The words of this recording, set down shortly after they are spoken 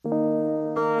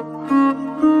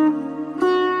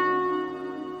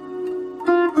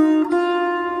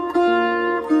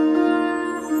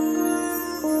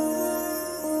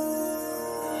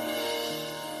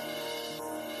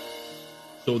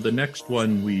the next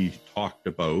one we talked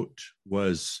about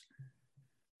was,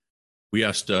 we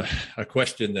asked a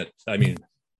question that, I mean,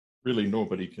 really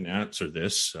nobody can answer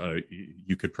this.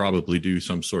 You could probably do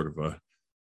some sort of a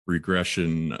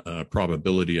regression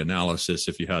probability analysis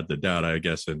if you had the data, I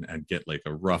guess, and get like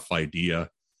a rough idea.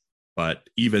 But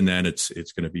even then, it's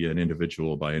going to be an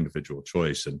individual by individual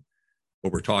choice. And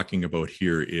what we're talking about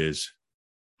here is,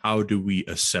 how do we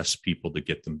assess people to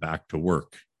get them back to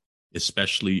work,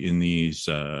 especially in these,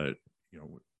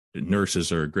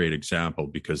 nurses are a great example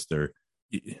because they're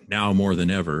now more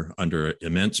than ever under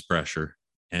immense pressure.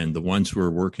 And the ones who are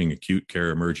working acute care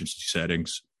emergency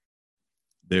settings,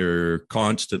 they're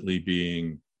constantly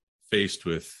being faced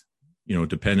with,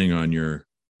 depending on your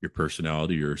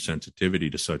personality, your sensitivity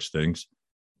to such things,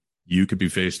 you could be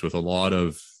faced with a lot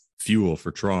of fuel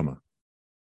for trauma.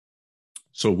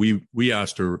 So we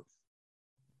asked her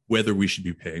whether we should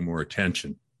be paying more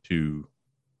attention to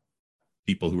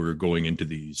people who are going into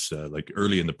these, like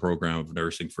early in the program of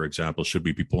nursing, for example. Should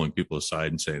we be pulling people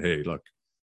aside and saying, hey, look,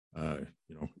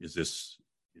 is this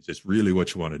really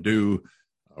what you want to do?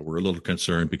 We're a little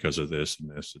concerned because of this and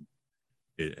this,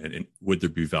 and would there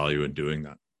be value in doing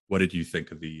that? What did you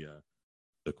think of the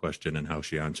question and how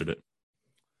she answered it?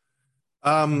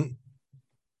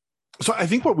 So I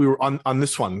think what we were on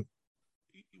this one,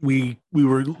 we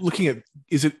were looking at,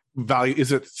 is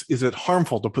it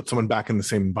harmful to put someone back in the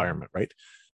same environment, right?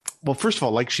 Well, first of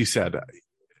all, like she said,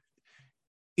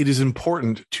 it is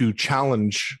important to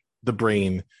challenge the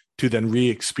brain to then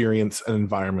re-experience an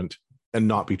environment and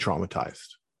not be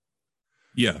traumatized.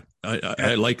 Yeah,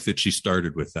 I like that she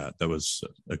started with that. That was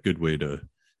a good way to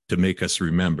make us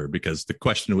remember, because the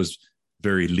question was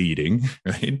very leading,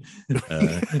 right?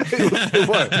 It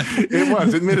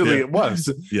was. Admittedly, it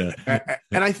was. Yeah.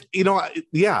 And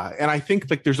I think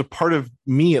like there's a part of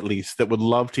me, at least, that would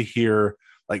love to hear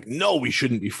like, no, we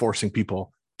shouldn't be forcing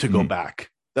people to go back.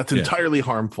 That's entirely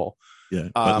harmful. Yeah.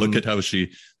 But look at how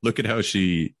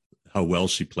well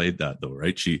she played that, though,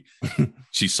 right? She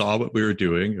saw what we were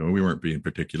doing, and we weren't being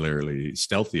particularly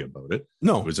stealthy about it.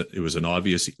 No, it was an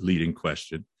obvious leading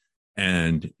question.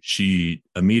 And she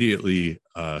immediately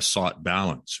sought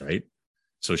balance, right?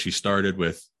 So she started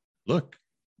with, look,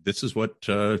 this is what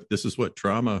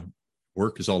trauma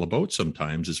work is all about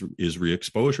sometimes, is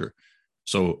re-exposure.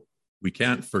 So we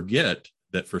can't forget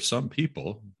that for some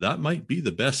people, that might be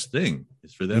the best thing,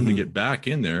 is for them to get back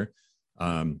in there.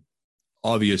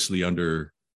 Obviously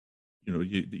under,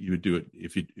 you would do it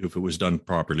if it was done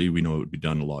properly. We know it would be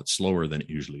done a lot slower than it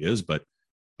usually is, but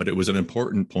it was an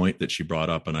important point that she brought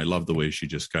up. And I love the way she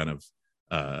just kind of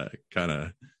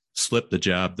slipped the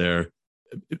jab there.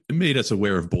 It made us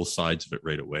aware of both sides of it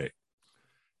right away.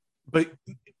 But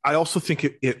I also think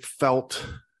it felt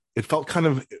kind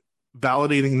of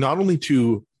validating, not only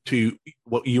to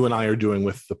what you and I are doing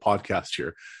with the podcast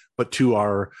here, but to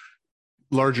our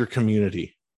larger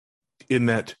community, in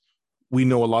that we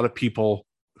know a lot of people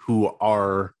who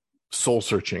are soul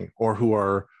searching or who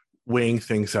are weighing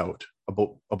things out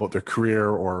about their career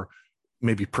or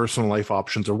maybe personal life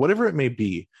options or whatever it may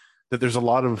be, that there's a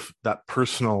lot of that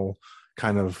personal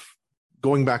kind of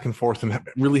going back and forth and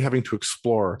really having to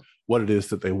explore what it is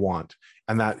that they want.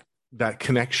 And that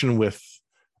connection with,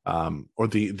 or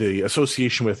the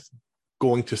association with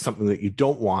going to something that you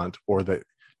don't want or that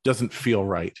doesn't feel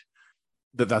right,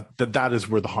 that is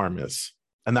where the harm is.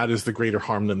 And that is the greater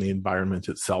harm than the environment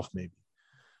itself, maybe.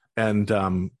 And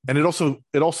it also,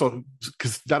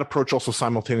 because that approach also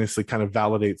simultaneously kind of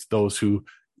validates those who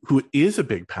it is a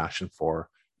big passion for,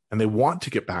 and they want to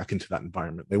get back into that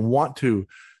environment. They want to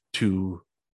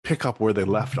pick up where they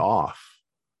left off.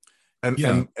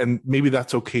 And maybe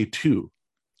that's okay too.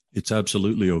 It's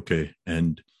absolutely okay.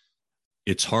 And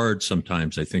it's hard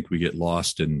sometimes. I think we get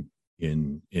lost in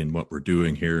what we're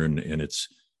doing here. And it's,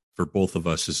 for both of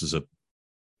us, this is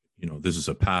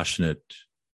a passionate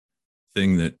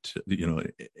thing that,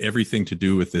 everything to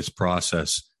do with this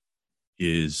process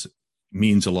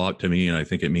means a lot to me. And I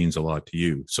think it means a lot to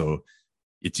you. So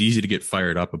it's easy to get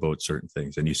fired up about certain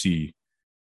things. And you see,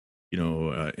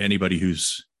 anybody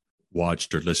who's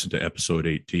watched or listened to episode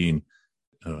 18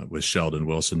 with Sheldon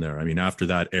Wilson there. I mean, after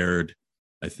that aired,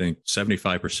 I think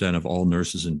 75% of all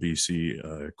nurses in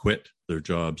BC quit their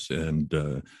jobs and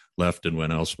left and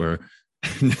went elsewhere.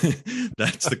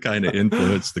 That's the kind of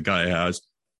influence the guy has.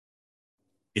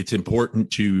 It's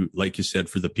important to, like you said,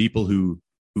 for the people who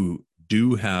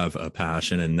do have a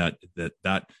passion, and that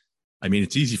I mean,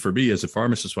 it's easy for me as a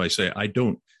pharmacist when I say I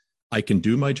can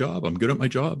do my job. I'm good at my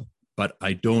job, but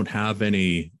I don't have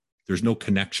there's no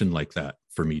connection like that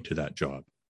for me to that job.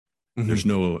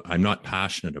 Mm-hmm. I'm not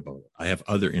passionate about it. I have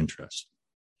other interests.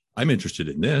 I'm interested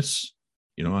in this.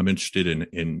 I'm interested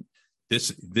in this.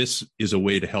 This is a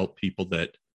way to help people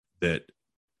that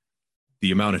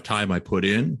the amount of time I put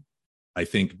in, I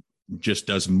think, just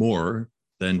does more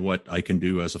than what I can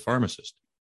do as a pharmacist.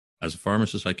 As a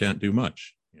pharmacist, I can't do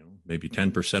much. Maybe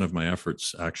 10% of my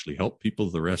efforts actually help people.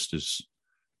 The rest is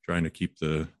trying to keep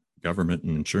the government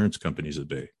and insurance companies at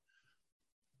bay.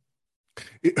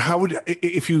 How would,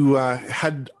 if you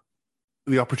had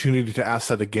the opportunity to ask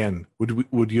that again,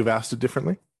 would you have asked it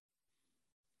differently?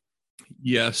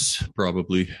 Yes,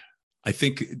 probably. I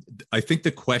think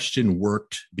the question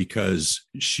worked because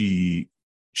she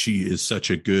is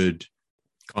such a good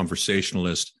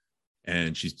conversationalist,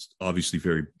 and she's obviously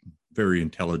very, very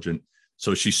intelligent.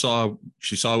 So she saw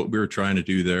what we were trying to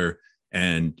do there,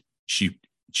 and she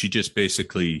just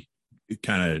basically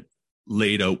kind of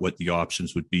laid out what the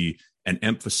options would be and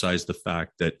emphasized the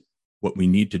fact that what we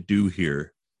need to do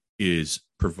here is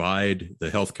provide the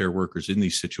healthcare workers in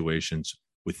these situations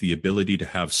with the ability to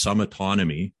have some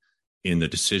autonomy in the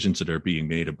decisions that are being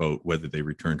made about whether they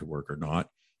return to work or not.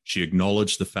 She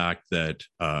acknowledged the fact that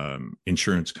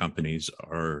insurance companies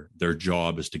their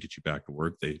job is to get you back to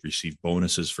work. They receive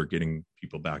bonuses for getting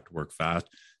people back to work fast.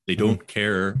 They don't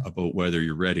care about whether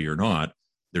you're ready or not.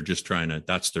 They're just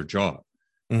that's their job.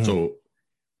 Mm-hmm. So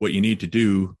what you need to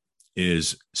do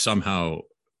is somehow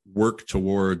work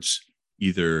towards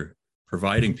either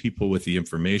providing people with the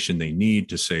information they need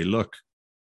to say, look,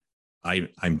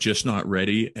 I'm just not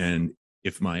ready. And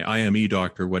if my IME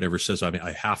doctor, whatever, says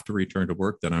I have to return to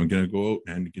work, then I'm going to go out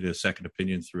and get a second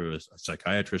opinion through a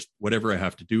psychiatrist. Whatever I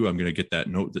have to do, I'm going to get that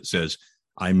note that says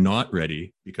I'm not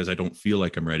ready because I don't feel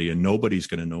like I'm ready, and nobody's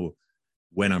going to know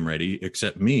when I'm ready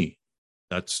except me.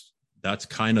 That's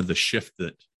kind of the shift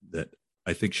that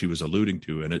I think she was alluding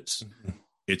to, and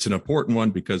it's an important one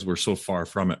because we're so far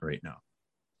from it right now.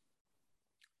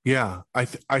 Yeah, I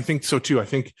think so too. I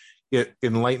think it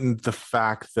enlightened the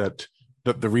fact that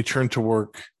the return to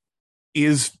work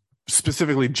is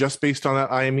specifically just based on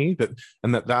that IME,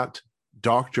 that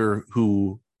doctor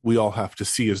who we all have to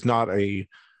see is not a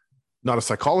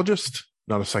psychologist,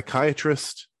 not a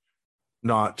psychiatrist,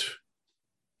 not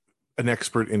an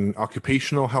expert in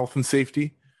occupational health and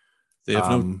safety. They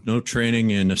have no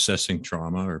training in assessing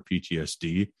trauma or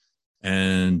PTSD.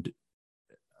 And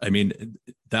I mean,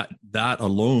 that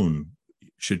alone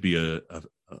should be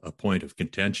a point of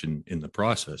contention in the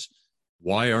process.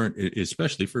 Why aren't,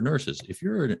 especially for nurses, if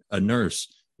you're a nurse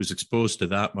who's exposed to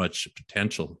that much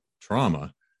potential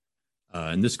trauma,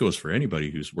 and this goes for anybody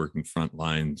who's working front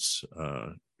lines,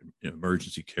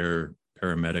 emergency care,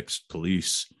 paramedics,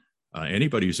 police,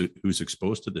 anybody who's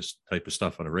exposed to this type of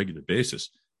stuff on a regular basis,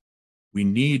 we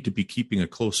need to be keeping a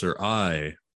closer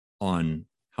eye on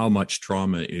how much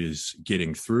trauma is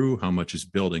getting through, how much is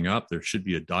building up. There should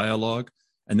be a dialogue.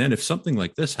 And then if something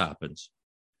like this happens,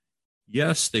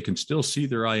 yes, they can still see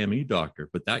their IME doctor,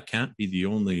 but that can't be the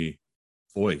only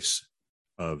voice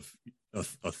of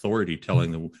authority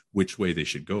telling them which way they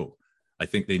should go. I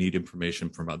think they need information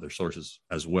from other sources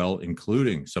as well,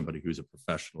 including somebody who's a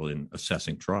professional in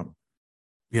assessing trauma.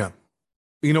 Yeah.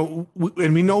 And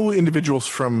we know individuals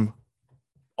from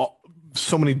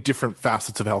so many different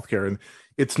facets of healthcare, and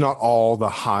it's not all the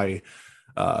high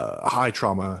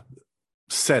trauma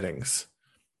settings,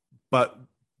 but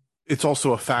it's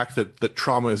also a fact that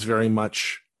trauma is very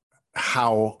much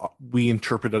how we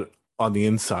interpret it on the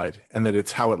inside, and that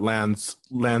it's how it lands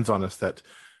on us that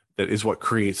is what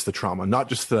creates the trauma, not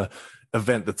just the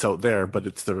event that's out there, but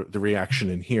it's the reaction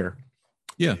in here.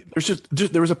 Yeah.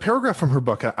 There was a paragraph from her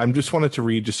book. I just wanted to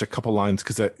read just a couple lines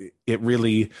because it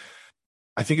really,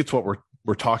 I think it's what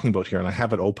we're talking about here, and I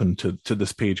have it open to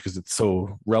this page because it's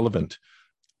so relevant.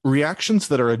 Reactions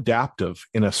that are adaptive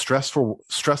in a stressful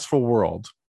world,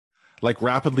 like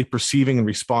rapidly perceiving and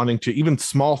responding to even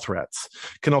small threats,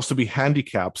 can also be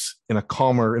handicaps in a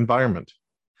calmer environment.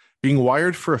 Being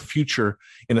wired for a future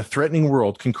in a threatening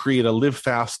world can create a live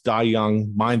fast, die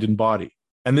young mind and body,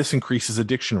 and this increases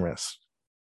addiction risk.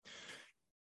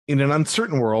 In an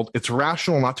uncertain world, it's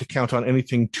rational not to count on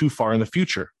anything too far in the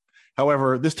future.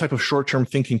 However, this type of short-term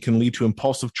thinking can lead to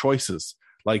impulsive choices,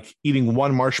 like eating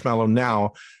one marshmallow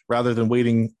now rather than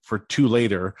waiting for two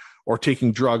later, or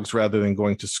taking drugs rather than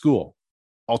going to school.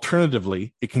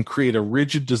 Alternatively, it can create a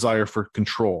rigid desire for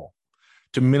control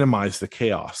to minimize the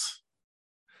chaos.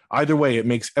 Either way, it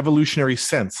makes evolutionary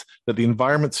sense that the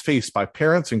environments faced by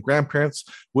parents and grandparents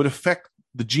would affect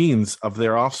the genes of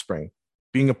their offspring.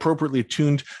 Being appropriately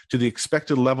attuned to the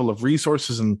expected level of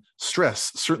resources and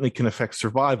stress certainly can affect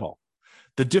survival.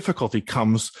 The difficulty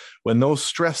comes when those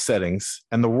stress settings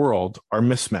and the world are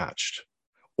mismatched,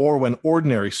 or when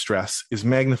ordinary stress is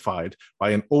magnified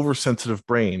by an oversensitive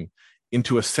brain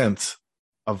into a sense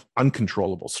of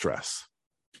uncontrollable stress.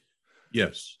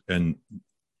 Yes. And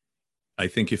I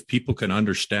think if people can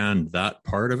understand that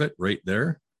part of it right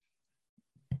there,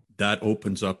 that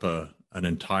opens up an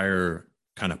entire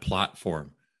kind of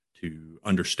platform to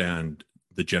understand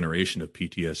the generation of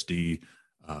PTSD,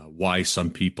 why some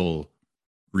people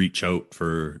reach out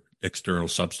for external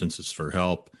substances for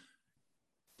help.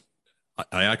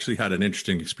 I actually had an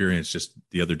interesting experience just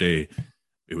the other day.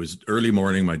 It was early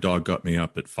morning. My dog got me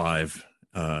up at 5,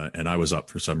 and I was up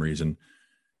for some reason.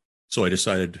 So I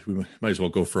decided we might as well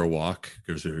go for a walk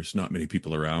because there's not many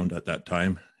people around at that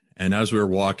time. And as we were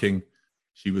walking,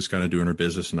 she was kind of doing her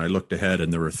business, and I looked ahead,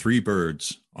 and there were 3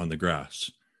 birds on the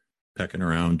grass pecking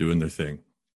around, doing their thing.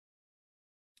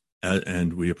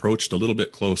 And we approached a little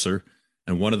bit closer,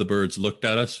 and one of the birds looked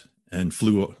at us and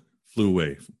flew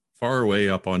away, far away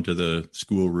up onto the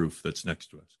school roof that's next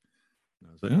to us. And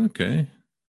I was like, okay,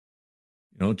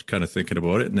 kind of thinking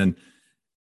about it. And then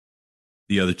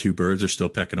the other 2 birds are still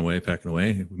pecking away.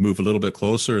 We move a little bit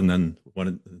closer, and then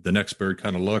the next bird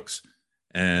kind of looks,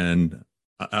 and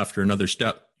after another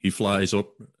step, he flies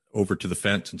over to the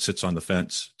fence and sits on the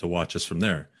fence to watch us from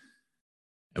there.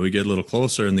 And we get a little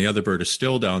closer, and the other bird is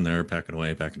still down there pecking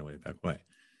away.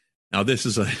 Now, this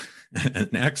is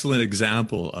an excellent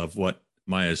example of what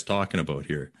Maya is talking about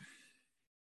here.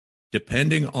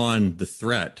 Depending on the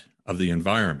threat of the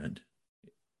environment,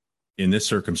 in this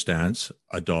circumstance,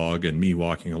 a dog and me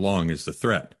walking along is the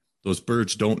threat. Those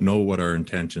birds don't know what our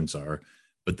intentions are,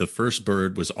 but the first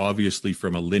bird was obviously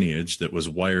from a lineage that was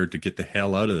wired to get the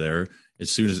hell out of there as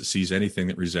soon as it sees anything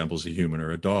that resembles a human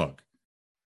or a dog.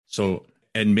 So,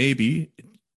 and maybe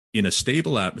in a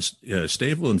stable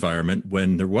environment,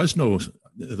 when there was no,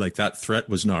 like, that threat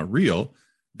was not real,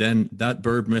 then that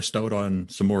bird missed out on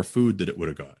some more food that it would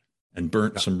have got and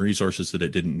burnt some resources that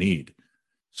it didn't need.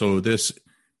 So this,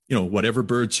 whatever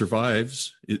bird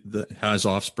survives, it has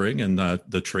offspring, and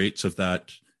the traits of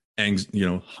that,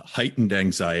 heightened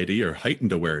anxiety or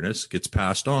heightened awareness gets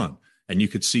passed on. And you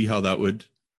could see how that would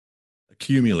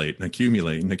accumulate.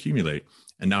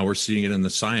 And now we're seeing it in the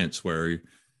science where,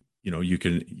 you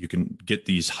can get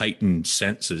these heightened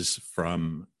senses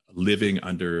from living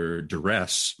under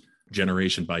duress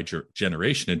generation by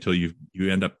generation until you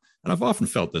end up, and I've often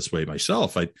felt this way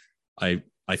myself.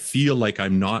 I feel like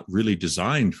I'm not really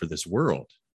designed for this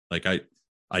world. Like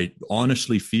I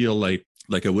honestly feel like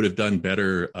I would have done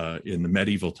better in the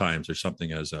medieval times or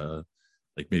something as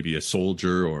maybe a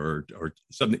soldier or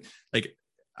something. Like,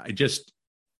 I just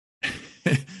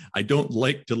I don't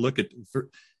like to look at.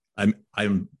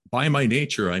 I'm by my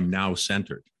nature, I'm now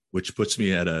centered, which puts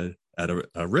me at a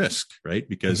risk, right?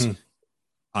 Because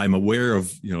I'm aware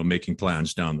of making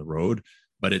plans down the road,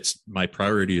 but my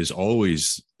priority is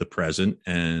always the present,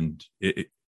 and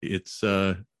it's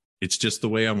just the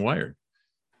way I'm wired.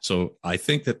 So I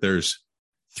think that there's,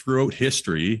 throughout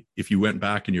history, if you went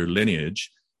back in your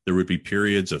lineage, there would be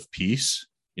periods of peace.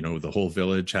 The whole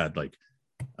village had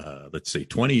let's say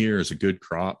 20 years of good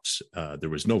crops. There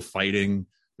was no fighting.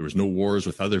 There was no wars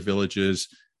with other villages.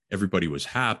 Everybody was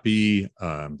happy.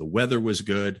 The weather was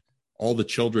good. All the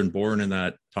children born in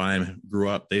that time grew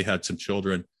up. They had some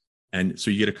children. And so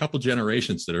you get a couple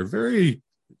generations that are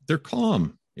they're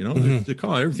calm, they're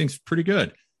calm. Everything's pretty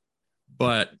good.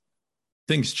 But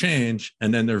things change,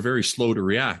 and then they're very slow to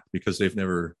react because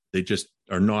they just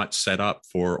are not set up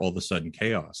for all of a sudden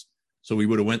chaos. So we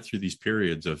would have went through these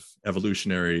periods of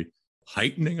evolutionary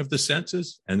heightening of the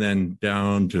senses and then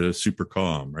down to super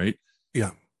calm, right?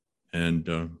 Yeah.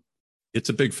 And it's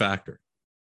a big factor.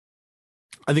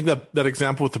 I think that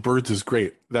example with the birds is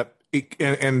great.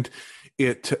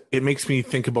 It makes me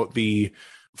think about the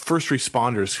first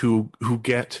responders who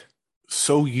get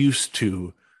so used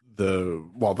to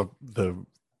the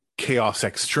chaos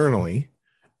externally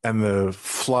and the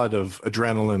flood of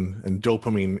adrenaline and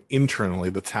dopamine internally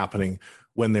that's happening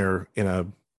when they're in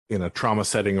a trauma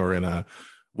setting or in a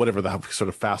whatever the sort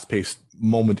of fast-paced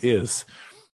moment is.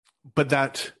 But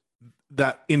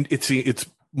it's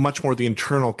much more the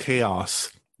internal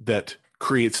chaos that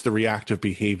creates the reactive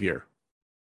behavior.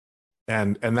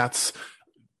 And that's,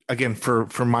 again,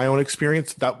 for my own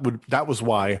experience, that was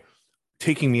why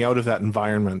taking me out of that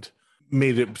environment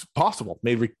made it possible,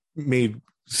 made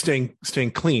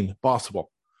staying clean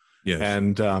possible. Yes.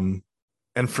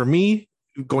 And for me,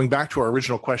 going back to our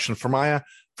original question for Maya,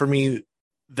 for me,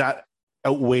 that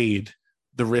outweighed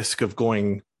the risk of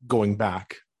going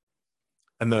back,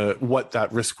 and what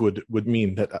that risk would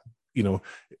mean, that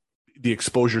the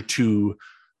exposure to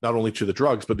not only to the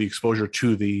drugs, but the exposure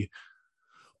to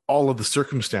all of the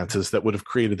circumstances that would have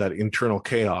created that internal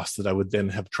chaos that I would then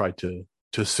have tried to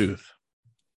soothe.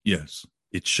 Yes,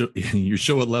 you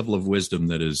show a level of wisdom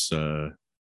that is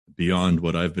beyond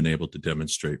what I've been able to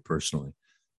demonstrate personally,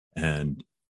 and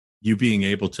you being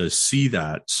able to see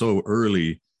that so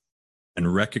early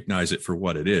and recognize it for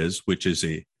what it is, which is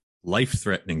a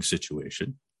life-threatening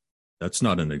situation. That's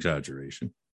not an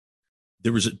exaggeration.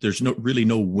 There's really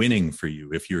no winning for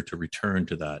you if you're to return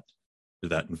to that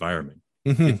environment.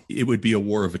 Mm-hmm. It would be a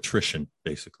war of attrition,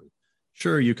 basically.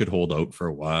 Sure, you could hold out for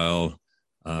a while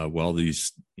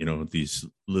these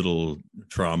little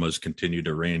traumas continue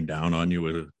to rain down on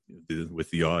you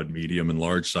with the odd, medium, and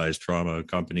large size trauma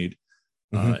accompanied,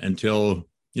 until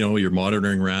your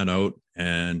monitoring ran out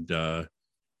and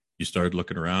you started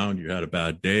looking around. You had a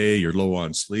bad day. You're low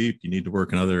on sleep. You need to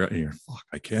work another. And you're, fuck,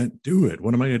 I can't do it.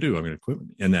 What am I going to do? I'm going to quit.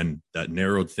 And then that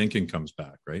narrowed thinking comes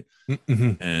back, right?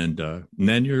 Mm-hmm. And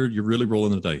then you're really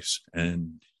rolling the dice,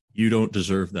 and you don't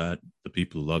deserve that. The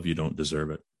people who love you don't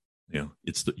deserve it.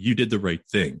 You did the right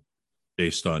thing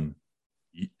based on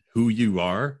who you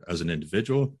are as an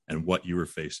individual and what you were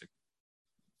facing.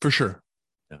 For sure.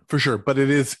 Yeah. For sure. But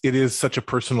it is such a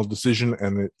personal decision,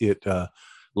 and it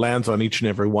lands on each and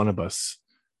every one of us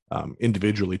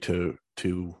individually to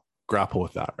grapple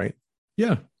with that. Right.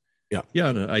 Yeah. Yeah.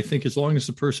 Yeah. I think as long as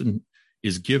the person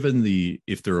is given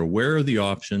if they're aware of the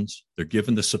options, they're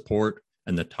given the support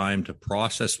and the time to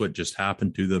process what just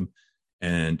happened to them,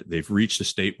 and they've reached a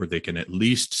state where they can at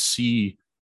least see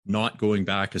not going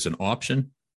back as an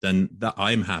option, then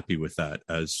I'm happy with that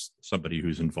as somebody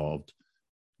who's involved.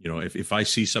 If I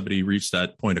see somebody reach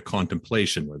that point of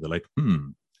contemplation where they're like,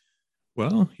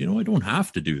 well, I don't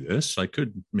have to do this. I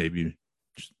could maybe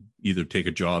either take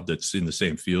a job that's in the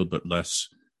same field but less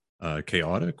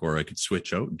chaotic, or I could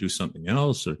switch out and do something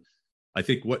else. I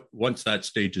think once that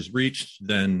stage is reached,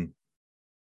 then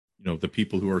the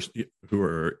people who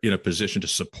are in a position to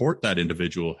support that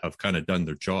individual have kind of done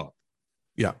their job.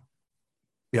 Yeah.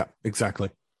 Yeah, exactly.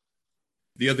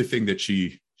 The other thing that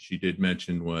she did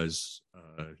mention was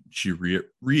she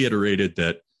reiterated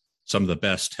that some of the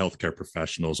best healthcare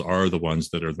professionals are the ones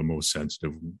that are the most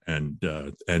sensitive and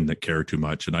that care too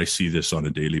much. And I see this on a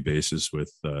daily basis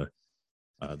with the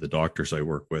doctors I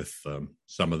work with.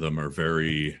 Some of them are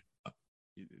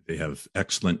they have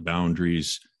excellent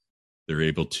boundaries. They're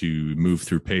able to move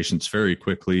through patients very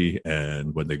quickly.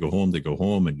 And when they go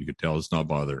home, and you can tell it's not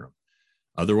bothering them.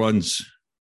 Other ones,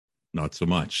 not so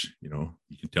much. You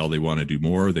can tell they want to do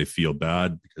more. They feel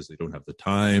bad because they don't have the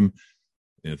time.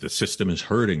 The system is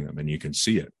hurting them, and you can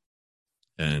see it.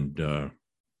 And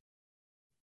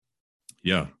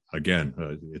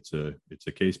it's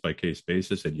a case by case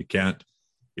basis, and you can't.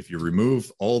 If you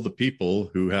remove all the people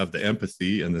who have the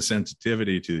empathy and the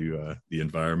sensitivity to the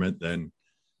environment, then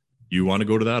you want to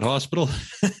go to that hospital?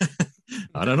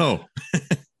 I don't know.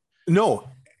 No.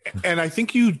 And I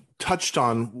think you touched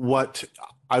on what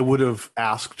I would have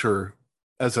asked her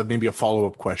as maybe a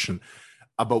follow-up question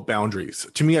about boundaries.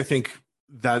 To me, I think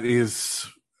that is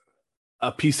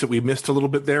a piece that we missed a little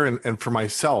bit there. And for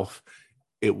myself,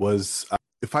 it was,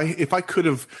 if I could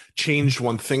have changed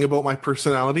one thing about my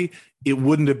personality, it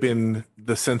wouldn't have been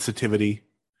the sensitivity.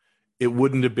 It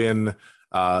wouldn't have been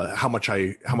how much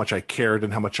I cared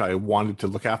and how much I wanted to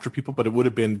look after people, but it would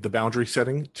have been the boundary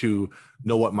setting, to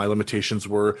know what my limitations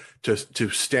were, to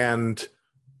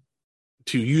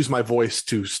use my voice,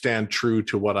 to stand true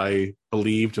to what I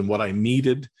believed and what I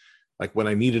needed, like when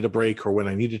I needed a break or when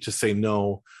I needed to say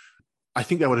no. I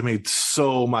think that would have made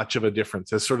so much of a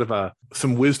difference, as sort of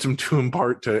some wisdom to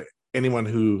impart to anyone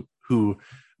who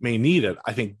may need it.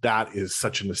 I think that is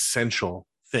such an essential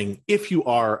thing if you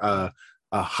are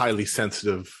a highly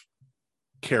sensitive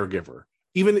caregiver,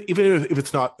 even if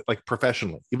it's not like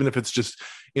professionally, even if it's just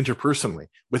interpersonally.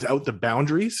 Without the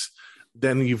boundaries,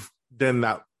 then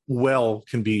that well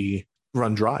can be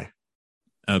run dry.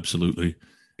 Absolutely.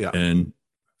 Yeah. And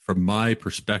from my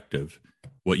perspective,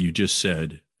 what you just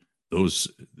said, those,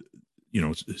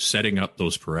 setting up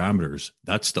those parameters,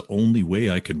 that's the only way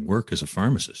I can work as a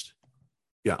pharmacist.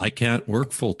 Yeah. I can't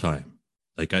work full time.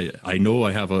 Like I know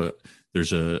I have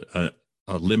there's a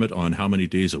limit on how many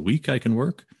days a week I can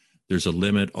work. There's a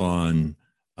limit on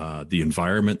the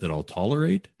environment that I'll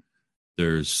tolerate.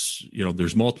 There's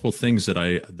multiple things that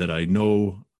I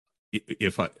know.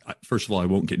 If first of all, I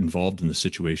won't get involved in the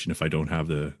situation if I don't have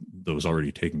those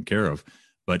already taken care of.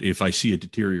 But if I see a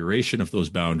deterioration of those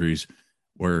boundaries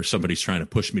where somebody's trying to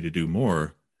push me to do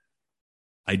more,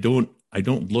 I don't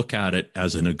look at it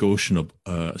as a negotiable,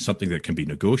 something that can be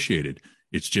negotiated.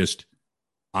 It's just,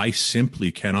 I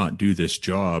simply cannot do this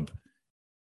job.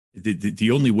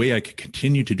 The only way I could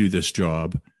continue to do this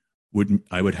job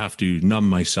I would have to numb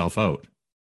myself out.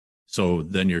 So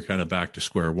then you're kind of back to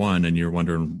square one and you're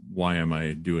wondering, why am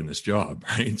I doing this job?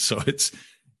 Right. So it's,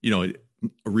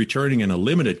 returning in a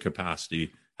limited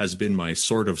capacity has been my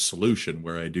sort of solution,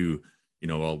 where I do,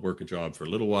 I'll work a job for a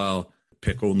little while,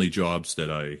 pick only jobs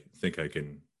that I think I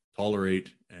can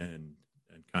tolerate, and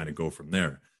kind of go from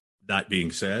there. That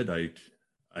being said, I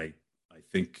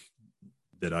think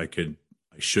that I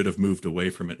should have moved away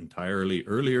from it entirely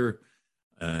earlier.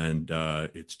 And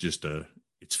it's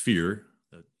fear.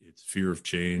 It's fear of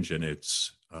change, and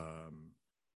it's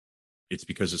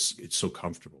because it's so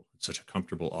comfortable. It's such a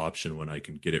comfortable option when I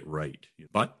can get it right.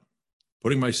 But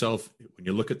when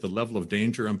you look at the level of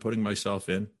danger I'm putting myself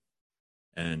in,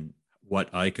 and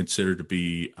what I consider to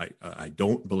be, I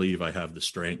don't believe I have the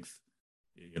strength.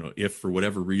 If for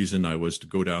whatever reason I was to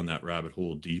go down that rabbit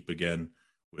hole deep again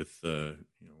with,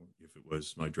 if it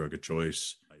was my drug of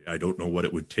choice, I don't know what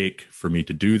it would take for me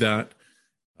to do that.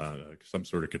 Some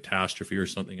sort of catastrophe or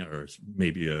something, or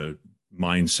maybe a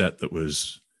mindset that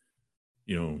was,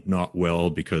 not well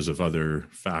because of other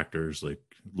factors like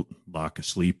lack of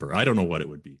sleep, or I don't know what it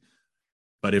would be.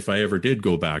 But if I ever did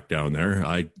go back down there,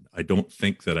 I don't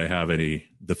think that I have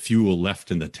the fuel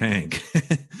left in the tank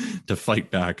to fight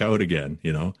back out again,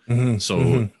 Mm-hmm. So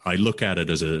Mm-hmm. I look at it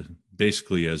as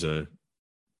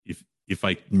if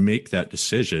I make that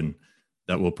decision,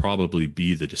 that will probably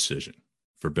be the decision,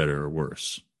 for better or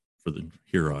worse, for the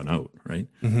here on out, right?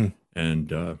 Mm-hmm.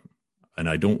 And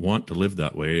I don't want to live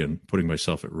that way, and putting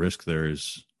myself at risk there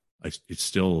it's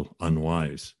still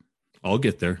unwise. I'll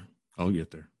get there.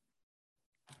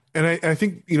 And I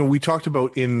think, we talked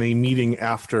about in the meeting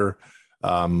after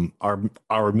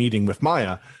our meeting with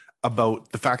Maya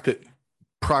about the fact that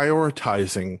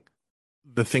prioritizing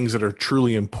the things that are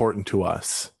truly important to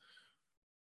us,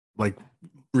 like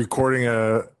recording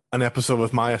an episode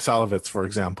with Maya Salovitz, for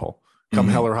example, come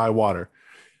hell or high water,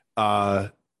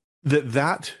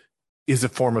 that is a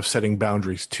form of setting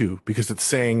boundaries too, because it's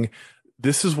saying,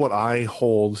 this is what I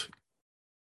hold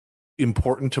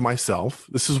important to myself.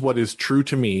 This is what is true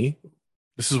to me.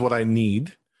 This is what I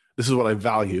need. This is what I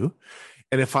value.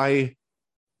 And if I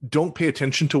don't pay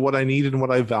attention to what I need and what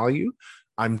I value,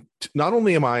 not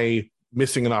only am I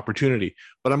missing an opportunity,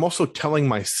 but I'm also telling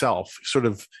myself sort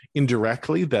of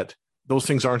indirectly that those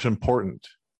things aren't important.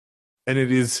 And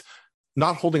it is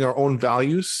not holding our own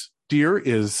values dear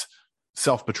is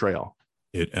self-betrayal.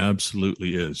 It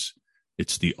absolutely is.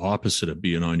 It's the opposite of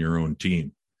being on your own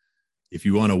team. If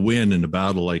you want to win in a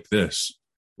battle like this,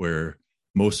 where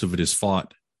most of it is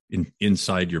fought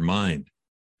inside your mind,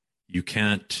 you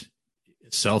can't.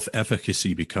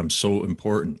 Self-efficacy becomes so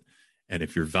important. And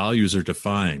if your values are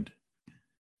defined,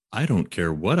 I don't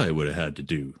care what I would have had to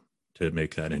do to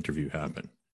make that interview happen.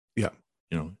 Yeah.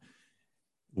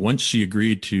 Once she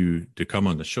agreed to come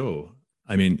on the show,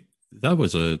 I mean,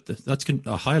 that's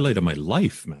a highlight of my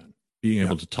life, man. Being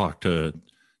able to talk to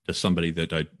somebody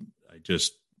that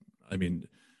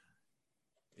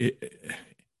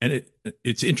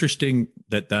it's interesting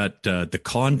that the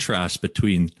contrast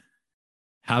between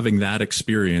having that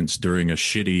experience during a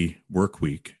shitty work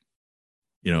week,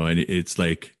 and it's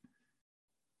like,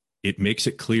 it makes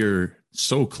it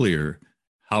so clear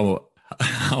how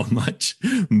much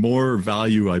more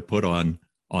value I put on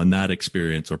that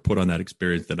experience, or put on that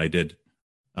experience that I did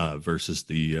versus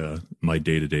my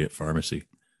day-to-day at pharmacy.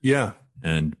 Yeah.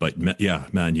 But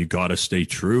man, you got to stay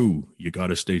true. You got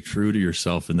to stay true to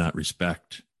yourself in that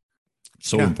respect.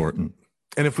 So important.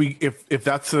 And if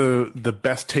that's the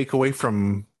best takeaway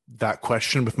from that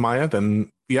question with Maya,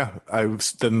 then I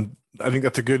think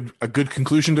that's a good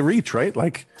conclusion to reach, right?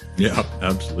 Like, yeah,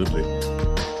 absolutely.